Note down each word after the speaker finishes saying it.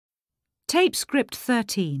Tape script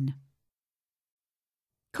 13.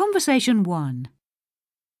 Conversation 1.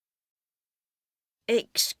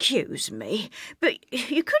 Excuse me, but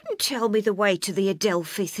you couldn't tell me the way to the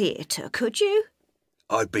Adelphi Theatre, could you?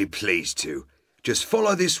 I'd be pleased to. Just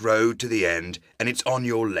follow this road to the end and it's on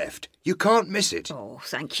your left. You can't miss it. Oh,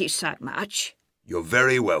 thank you so much. You're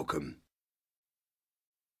very welcome.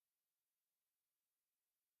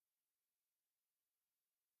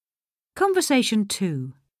 Conversation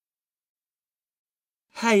 2.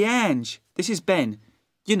 Hey, Ange, this is Ben.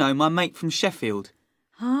 You know, my mate from Sheffield.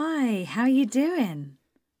 Hi, how you doing?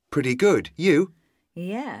 Pretty good. You?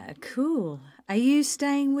 Yeah, cool. Are you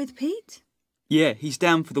staying with Pete? Yeah, he's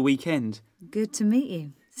down for the weekend. Good to meet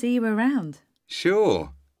you. See you around.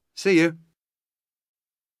 Sure. See you.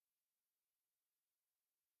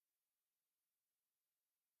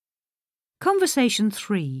 Conversation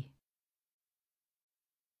 3.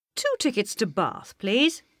 2 tickets to Bath,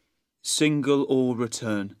 please. Single or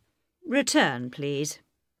return? Return, please.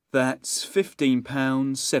 That's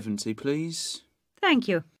 £15.70, please. Thank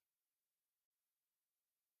you.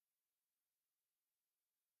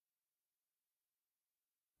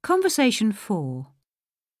 Conversation 4.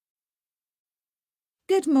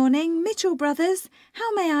 Good morning, Mitchell Brothers.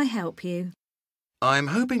 How may I help you? I'm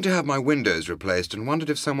hoping to have my windows replaced and wondered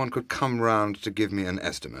if someone could come round to give me an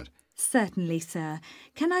estimate. Certainly, sir.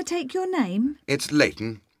 Can I take your name? It's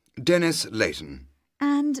Leighton. Dennis Leighton.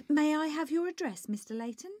 And may I have your address, Mr.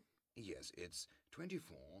 Leighton? Yes, it's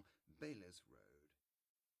 24 Baylis Road.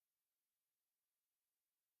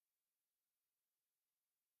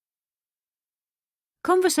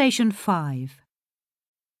 Conversation 5.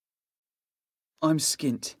 I'm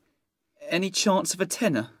skint. Any chance of a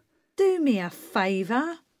tenner? Do me a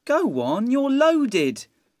favour. Go on, you're loaded.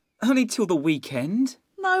 Only till the weekend.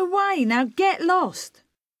 No way, now get lost.